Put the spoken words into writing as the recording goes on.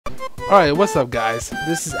Alright, what's up guys?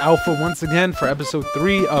 This is Alpha once again for episode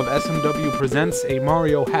 3 of SMW Presents a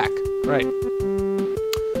Mario Hack. Right.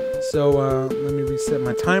 So, let me reset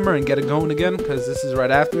my timer and get it going again, because this is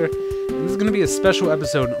right after. And this is going to be a special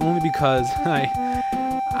episode only because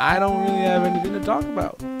I don't really have anything to talk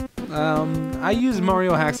about. I use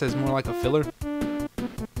Mario Hacks as more like a filler.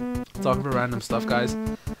 Talking about random stuff, guys.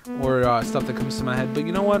 Or stuff that comes to my head. But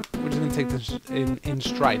you know what? We're just going to take this in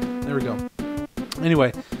stride. There we go.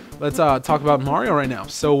 Anyway, let's talk about Mario right now.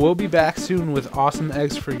 So we'll be back soon with awesome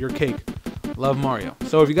eggs for your cake. Love Mario.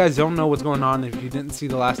 So if you guys don't know what's going on, if you didn't see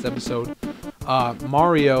the last episode,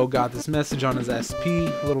 Mario got this message on his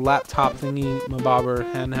SP, little laptop thingy, mabobber,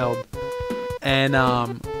 handheld, and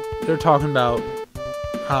they're talking about,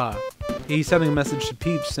 he's sending a message to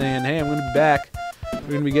Peach saying, hey, I'm going to be back. We're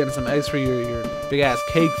going to be getting some eggs for your big-ass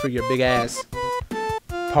cake for your big-ass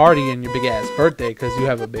party and your big-ass birthday, because you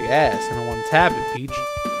have a big ass, and I want to tap it, Peach.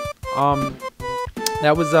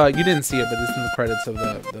 That was, you didn't see it, but it's in the credits of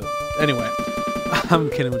the anyway, I'm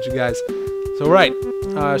kidding with you guys. So, right,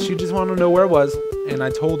 she just wanted to know where it was, and I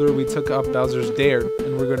told her we took up Bowser's Dare,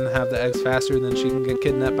 and we're going to have the eggs faster than she can get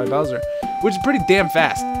kidnapped by Bowser, which is pretty damn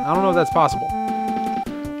fast. I don't know if that's possible.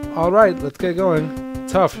 Alright, let's get going.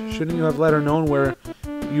 Tough, shouldn't you have let her known where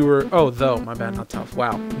you were, oh, though, my bad, not tough,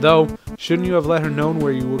 wow. Though, shouldn't you have let her known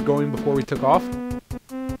where you were going before we took off?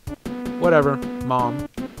 Whatever, Mom.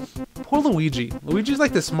 Poor Luigi. Luigi's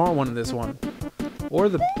like the smart one in this one. Or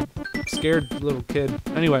the scared little kid.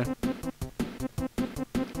 Anyway.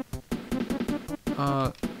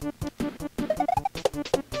 I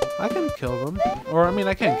can kill them. Or, I mean,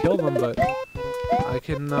 I can't kill them, but I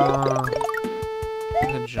can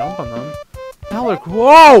jump on them. Now look,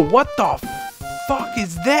 whoa! What the fuck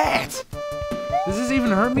is that? Does this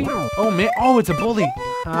even hurt me? Oh, man. Oh, it's a bully.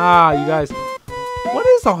 Ah, you guys. What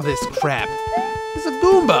is all this crap? It's a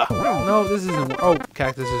Goomba. No, this isn't. Oh,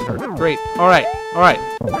 cactus is hurt. Great. Alright. Alright.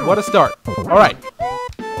 What a start. Alright.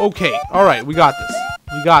 Okay. Alright. We got this.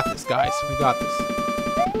 We got this, guys. We got this.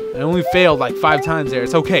 I only failed like 5 times there.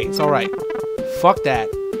 It's okay. It's alright. Fuck that.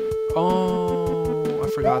 Oh, I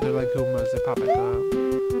forgot they're like Goombas. They pop back up.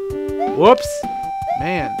 Whoops.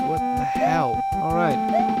 Man, what the hell? Alright.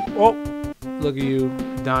 Oh, look at you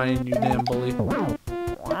dying, you damn bully. Wow.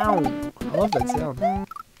 I love that sound.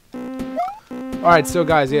 Alright, so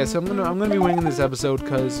guys, yeah, so I'm gonna be winging this episode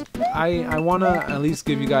because I wanna at least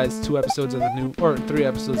give you guys 2 episodes of the new, or 3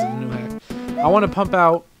 episodes of the new hack. I wanna pump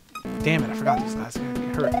out, damn it, I forgot these guys gonna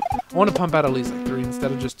get hurt. I wanna pump out at least like 3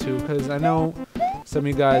 instead of just 2, because I know some of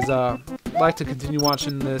you guys like to continue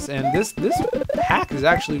watching this, and this hack is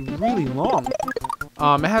actually really long.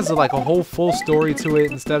 It has like a whole full story to it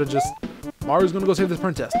instead of just Mario's gonna go save this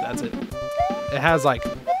princess. That's it. It has like,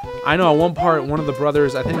 I know at one part, one of the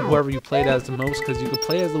brothers, I think whoever you played as the most, because you could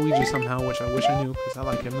play as Luigi somehow, which I wish I knew, because I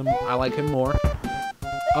like him more.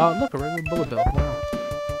 Look, a regular bullet bill. Wow.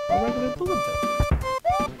 A regular bullet bill.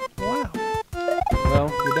 Wow. Well,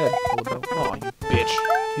 you're dead, bullet bill. Oh, you bitch.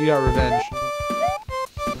 You got revenge.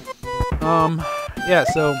 Yeah,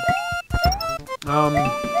 so,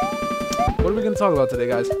 what are we going to talk about today,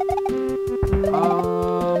 guys?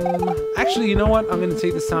 Actually, you know what? I'm going to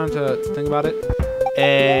take this time to think about it.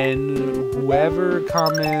 And whoever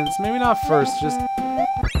comments, maybe not first, just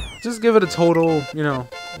give it a total, you know,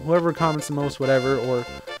 whoever comments the most, whatever, or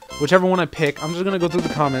whichever one I pick. I'm just going to go through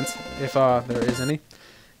the comments, if there is any.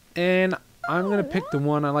 And I'm going to pick the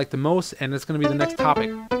one I like the most, and it's going to be the next topic.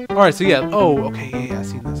 Alright, so yeah. Oh, okay, yeah, I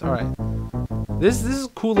seen this. Alright. This is a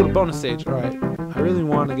cool little bonus stage. Alright. I really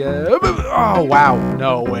want to get... Oh, wow.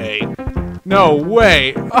 No way. No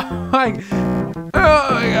way. I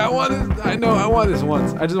want this. I know. I want this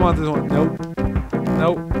once. I just want this one. Nope.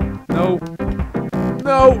 Nope. Nope.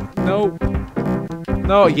 No. Nope.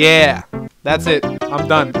 No. Yeah. That's it. I'm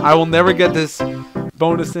done. I will never get this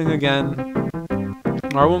bonus thing again.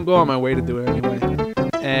 Or I won't go on my way to do it anyway.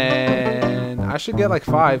 And I should get like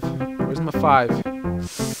 5. Where's my 5?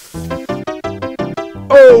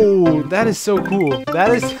 Oh, that is so cool.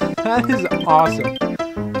 That is awesome.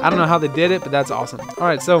 I don't know how they did it, but that's awesome. All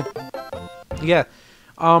right, so yeah.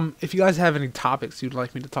 If you guys have any topics you'd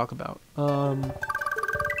like me to talk about,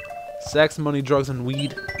 sex, money, drugs, and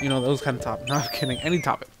weed, you know, those kind of topics. No, I'm kidding. Any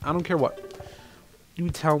topic. I don't care what. You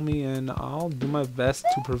tell me, and I'll do my best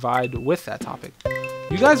to provide with that topic.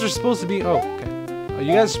 You guys are supposed to be. Oh, okay.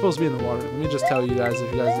 You guys are supposed to be in the water. Let me just tell you guys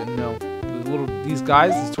if you guys didn't know. These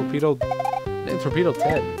guys, this Torpedo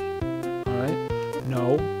Ted. All right.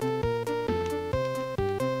 No.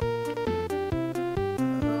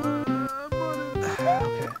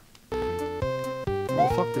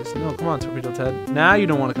 Fuck this. No, come on, Torpedo Ted. Now you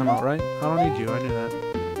don't want to come out, right? I don't need you. I knew that.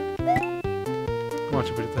 Watch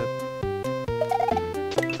it put that.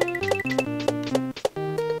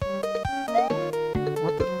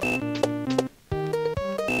 What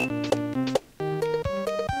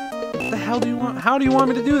the hell do you want? How do you want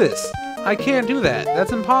me to do this? I can't do that.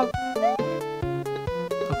 That's impossible.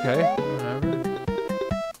 Okay, whatever.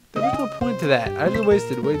 There was no point to that. I just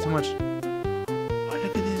wasted way too much. Oh, look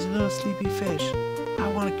at this little sleepy fish. I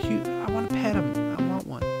want to pet him. I want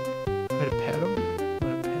one. I'm gonna pet him. I'm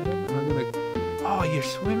gonna pet him. And I'm gonna. Oh, you're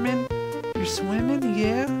swimming? You're swimming?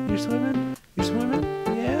 Yeah. You're swimming? You're swimming?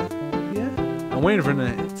 Yeah. Yeah. I'm waiting for him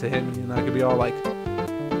to hit me, and I could be all like,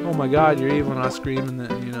 "Oh my God, you're evil!" And I scream, and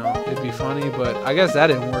then it'd be funny. But I guess that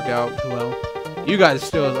didn't work out too well. You guys are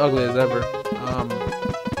still as ugly as ever.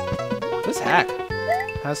 This hack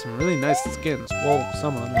has some really nice skins. Well,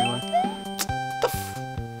 some of them anyway.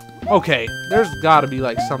 Okay, there's gotta be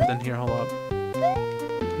like something here. Hold up.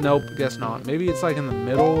 Nope, guess not. Maybe it's like in the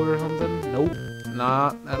middle or something. Nope,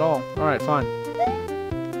 not at all. Alright, fine.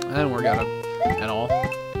 That didn't work out at all.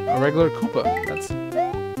 A regular Koopa. That's...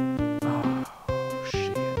 Oh,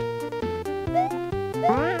 shit.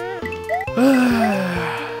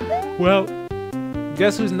 Well,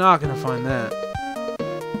 guess who's not gonna find that?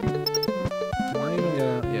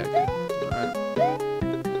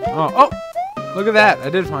 Oh, look at that. I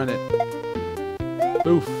did find it.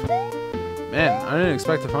 Oof. Man, I didn't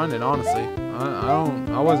expect to find it, honestly.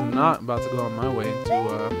 I was not about to go on my way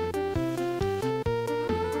to,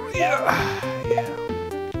 yeah.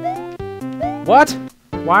 What?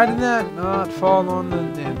 Why did that not fall on the,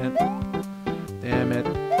 damn it.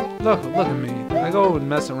 Look at me. I go and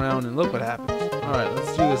mess around and look what happens. Alright,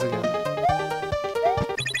 let's do this again.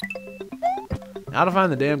 Now to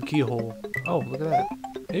find the damn keyhole. Oh, look at that.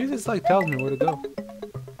 Maybe this like tells me where to go.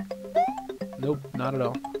 Nope, not at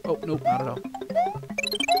all. Oh, nope, not at all.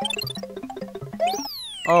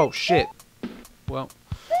 Oh, shit. Well,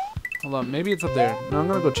 hold on. Maybe it's up there. No, I'm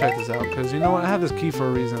gonna go check this out, because you know what? I have this key for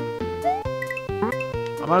a reason.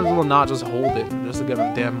 I might as well not just hold it just to get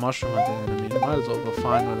a damn mushroom at the end. I mean, I might as well go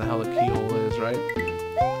find where the hell the keyhole is, right?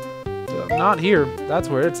 So, not here. That's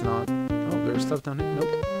where it's not. Oh, there's stuff down here. Nope.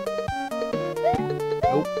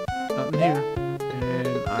 Nope. Nothing here.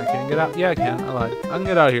 I can't get out. Yeah, I can. I lied. I can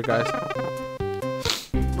get out of here, guys.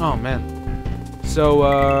 Oh, man. So,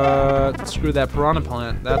 screw that piranha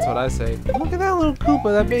plant. That's what I say. Look at that little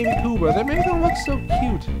Koopa, that baby Koopa. They make them look so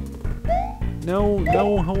cute. No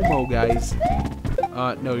homo, guys.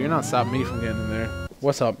 No, you're not stopping me from getting in there.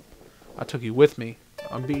 What's up? I took you with me.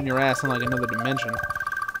 I'm beating your ass in like another dimension.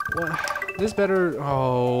 What? This better...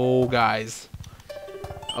 Oh, guys.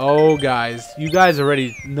 Oh, guys. You guys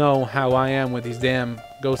already know how I am with these damn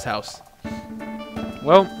ghost house.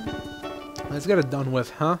 Well, let's get it done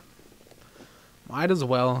with, huh? Might as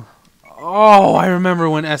well. Oh, I remember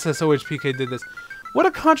when SSOHPK did this. What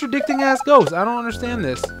a contradicting ass ghost. I don't understand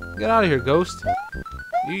this. Get out of here, ghost.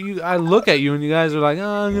 I look at you and you guys are like,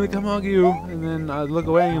 oh, I'm gonna come hug you. And then I look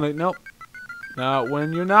away and you're like, nope. Not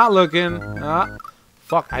when you're not looking.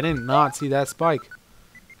 Fuck, I did not see that spike.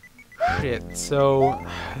 Shit, so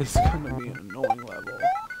this is gonna be an annoying level.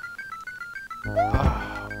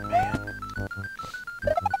 Oh, man.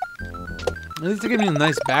 At least they give me a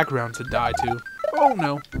nice background to die to. Oh,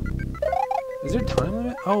 no. Is there a time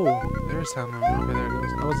limit? Oh, there's time limit. Okay, there it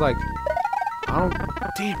goes. I was like, I don't...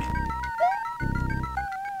 Damn it.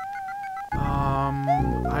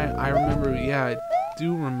 I remember... Yeah, I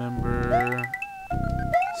do remember...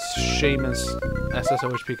 Seamus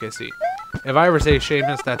SSOHPKC. If I ever say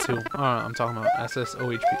Seamus, that's who I'm talking about.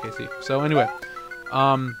 SSOHPKC. So, anyway.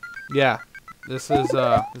 Yeah. This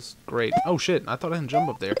is great. Oh, shit. I thought I didn't jump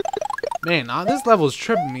up there. Man, this level is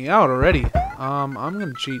tripping me out already. I'm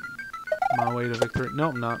gonna cheat my way to victory. No,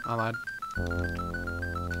 I'm not. I lied.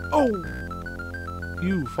 Oh!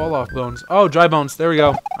 You fall off bones. Oh, Dry Bones. There we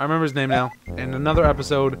go. I remember his name now. In another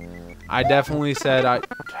episode, I definitely said Dry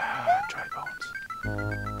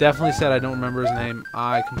Bones. Definitely said I don't remember his name.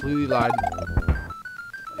 I completely lied.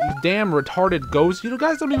 You damn retarded ghost. You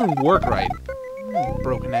guys don't even work right.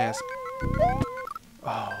 Broken ass.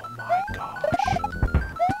 Oh my gosh.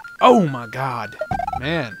 Oh my god.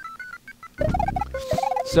 Man.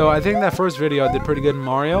 So I think that first video I did pretty good in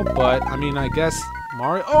Mario, but I mean I guess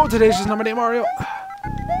Mario... Oh, today's just number 8 Mario.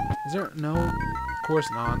 Is there... No, of course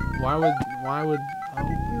not. Why would...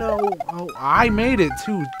 Oh no. Oh, I made it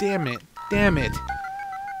too. Damn it. Damn it.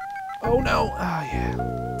 Oh no. Oh yeah.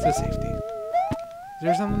 It's a safety. Is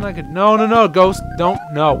there something I could... No, ghost. Don't.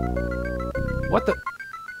 No. What the...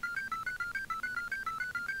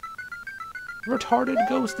 Retarded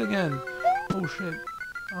ghost again. Oh shit.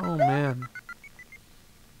 Oh man.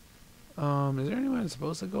 Is there anyone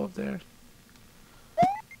supposed to go up there?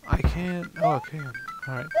 I can't. Oh, I can.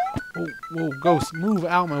 Alright. Whoa, whoa, Ghost. Move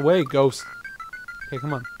out my way, Ghost. Okay,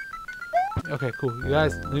 come on. Okay, cool. You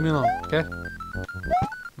guys, leave me alone, okay?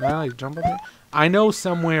 Can I, like, jump up here? I know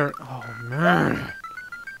somewhere... Oh, man.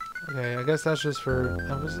 Okay, I guess that's just for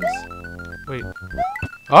emphasis. Wait.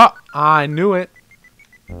 Oh! I knew it!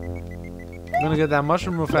 I'm gonna get that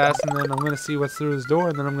mushroom real fast, and then I'm gonna see what's through this door,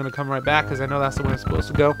 and then I'm gonna come right back, because I know that's the way I'm supposed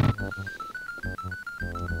to go.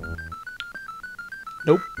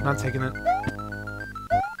 Nope, not taking it.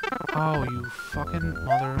 Oh, you fucking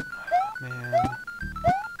mother... Man.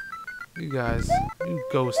 You guys. You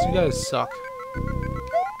ghosts. You guys suck.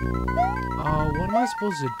 Oh, what am I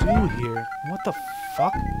supposed to do here? What the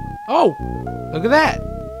fuck? Oh! Look at that!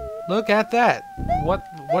 Look at that! What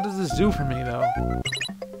does this do for me, though?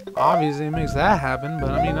 Obviously, it makes that happen,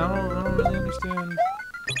 but I mean, I don't really understand.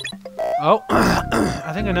 Oh!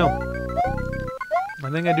 I think I know.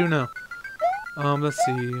 I think I do know. Let's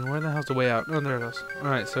see. Where the hell's the way out? Oh, there it goes.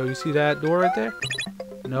 Alright, so you see that door right there?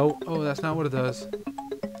 No. Oh, that's not what it does.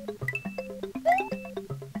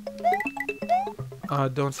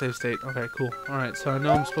 Don't save state. Okay, cool. Alright, so I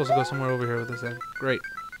know I'm supposed to go somewhere over here with this thing. Great.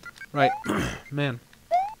 Right. Man.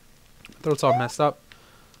 Throat's all messed up.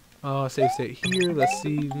 Save state here. Let's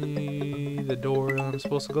see the door I'm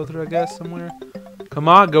supposed to go through, I guess, somewhere. Come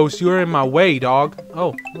on, Ghost. You're in my way, dog.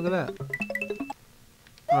 Oh, look at that.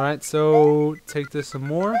 Alright, so take this some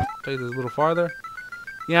more. Take this a little farther.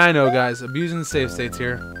 Yeah, I know, guys. Abusing the save states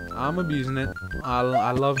here. I'm abusing it.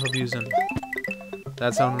 I love abusing.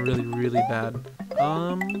 That sounded really, really bad.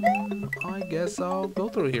 I guess I'll go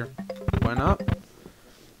through here. Why not?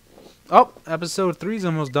 Oh, episode 3 is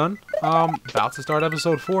almost done. About to start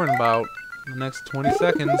episode 4 in about the next 20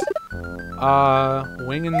 seconds.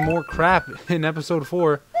 Winging more crap in episode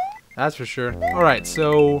 4. That's for sure. Alright,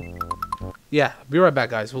 so... Yeah, be right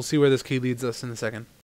back, guys. We'll see where this key leads us in a second.